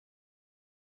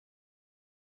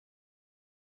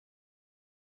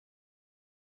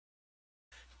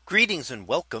Greetings and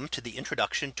welcome to the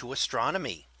introduction to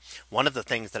astronomy. One of the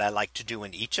things that I like to do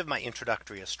in each of my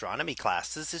introductory astronomy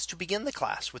classes is to begin the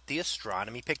class with the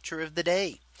astronomy picture of the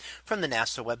day from the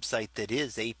NASA website, that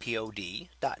is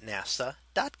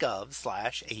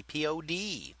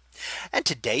apod.nasa.gov/apod. And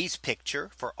today's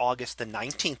picture for August the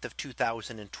 19th of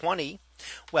 2020.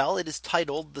 Well, it is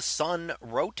titled "The Sun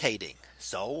Rotating."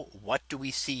 So what do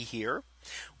we see here?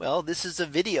 Well, this is a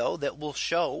video that will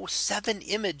show 7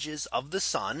 images of the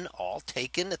sun, all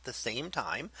taken at the same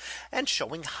time, and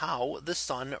showing how the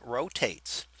sun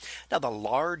rotates. Now, the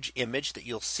large image that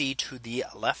you'll see to the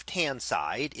left hand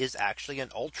side is actually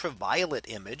an ultraviolet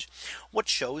image, which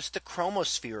shows the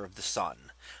chromosphere of the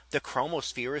sun. The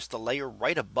chromosphere is the layer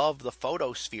right above the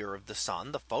photosphere of the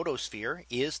sun. The photosphere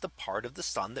is the part of the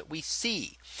sun that we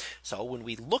see. So when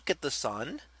we look at the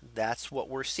sun, that's what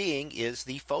we're seeing is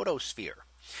the photosphere.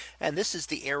 And this is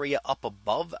the area up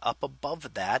above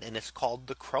that, and it's called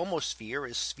the chromosphere,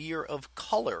 is sphere of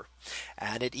color,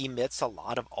 and it emits a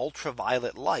lot of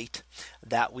ultraviolet light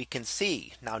that we can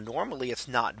see. Now, normally it's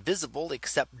not visible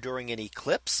except during an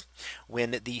eclipse,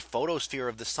 when the photosphere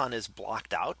of the sun is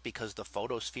blocked out because the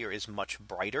photosphere is much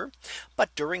brighter.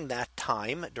 But during that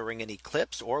time, during an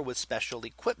eclipse or with special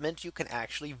equipment, you can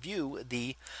actually view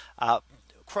the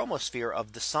chromosphere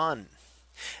of the sun.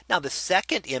 Now, the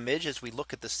second image, as we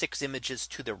look at the 6 images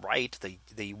to the right,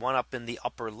 the one up in the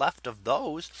upper left of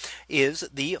those is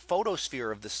the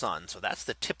photosphere of the sun. So that's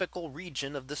the typical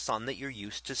region of the sun that you're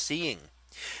used to seeing.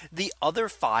 The other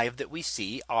 5 that we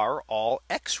see are all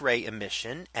X-ray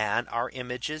emission and are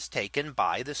images taken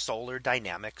by the Solar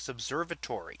Dynamics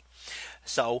Observatory.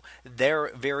 So there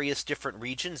are various different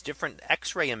regions, different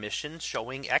X-ray emissions,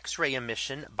 showing X-ray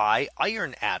emission by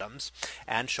iron atoms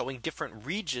and showing different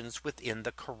regions within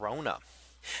the corona.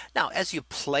 Now, as you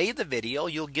play the video,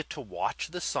 you'll get to watch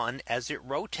the sun as it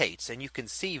rotates, and you can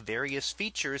see various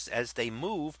features as they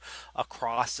move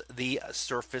across the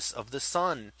surface of the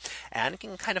sun, and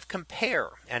can kind of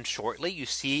compare. And shortly you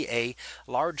see a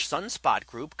large sunspot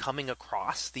group coming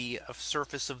across the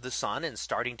surface of the sun and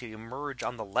starting to emerge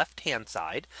on the left hand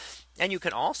side. And you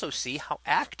can also see how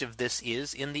active this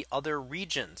is in the other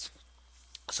regions.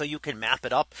 So you can map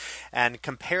it up and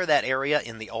compare that area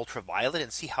in the ultraviolet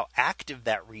and see how active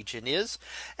that region is.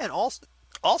 And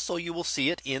also you will see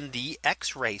it in the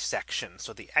X-ray section.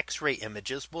 So the X-ray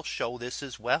images will show this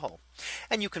as well.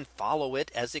 And you can follow it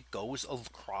as it goes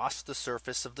across the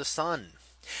surface of the sun.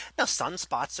 Now,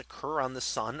 sunspots occur on the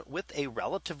sun with a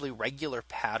relatively regular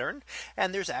pattern,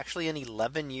 and there's actually an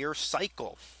 11-year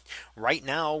cycle. Right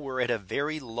now we're at a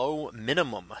very low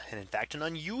minimum, and in fact an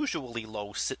unusually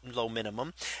low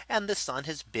minimum, and the sun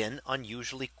has been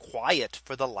unusually quiet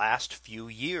for the last few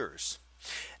years.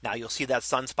 Now you'll see that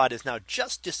sunspot is now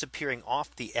just disappearing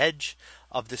off the edge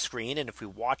of the screen, and if we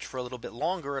watch for a little bit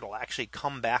longer, it'll actually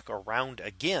come back around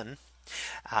again.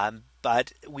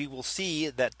 But we will see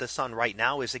that the sun right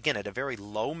now is again at a very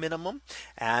low minimum,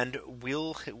 and we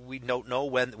don't know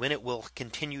when it will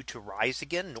continue to rise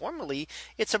again. Normally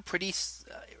it's a pretty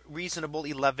reasonable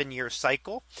 11-year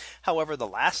cycle. However, the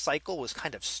last cycle was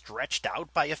kind of stretched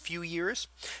out by a few years,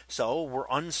 so we're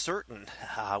uncertain.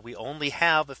 We only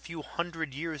have a few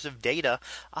hundred years of data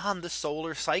on the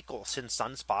solar cycle since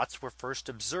sunspots were first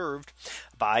observed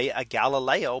by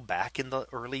Galileo back in the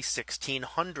early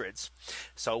 1600s.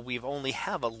 So we've only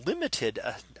have a limited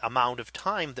amount of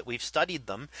time that we've studied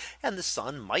them, and the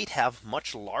sun might have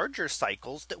much larger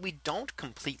cycles that we don't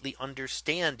completely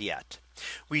understand yet.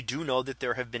 We do know that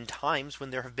there have been times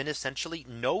when there have been essentially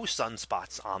no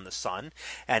sunspots on the sun.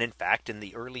 And in fact, in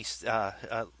the early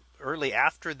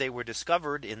after they were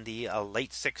discovered in the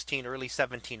late early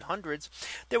 1700s,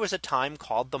 there was a time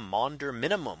called the Maunder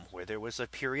minimum, where there was a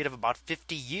period of about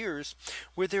 50 years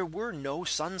where there were no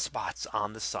sunspots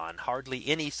on the sun. Hardly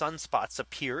any sunspots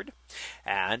appeared,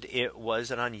 and it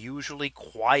was an unusually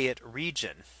quiet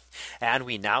region. And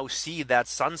we now see that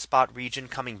sunspot region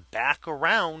coming back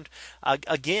around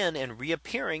again and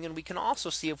reappearing. And we can also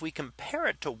see, if we compare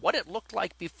it to what it looked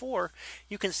like before,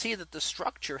 you can see that the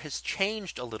structure has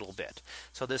changed a little bit.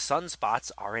 So the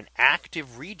sunspots are an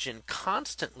active region,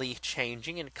 constantly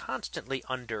changing and constantly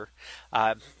under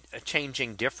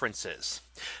changing differences.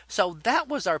 So that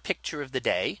was our picture of the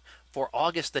day for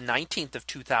August the 19th of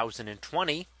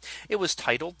 2020. It was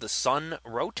titled "The Sun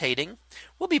Rotating."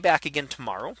 We'll be back again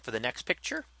tomorrow for the next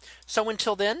picture. So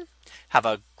until then, have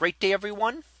a great day,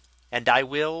 everyone, and I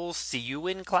will see you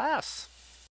in class.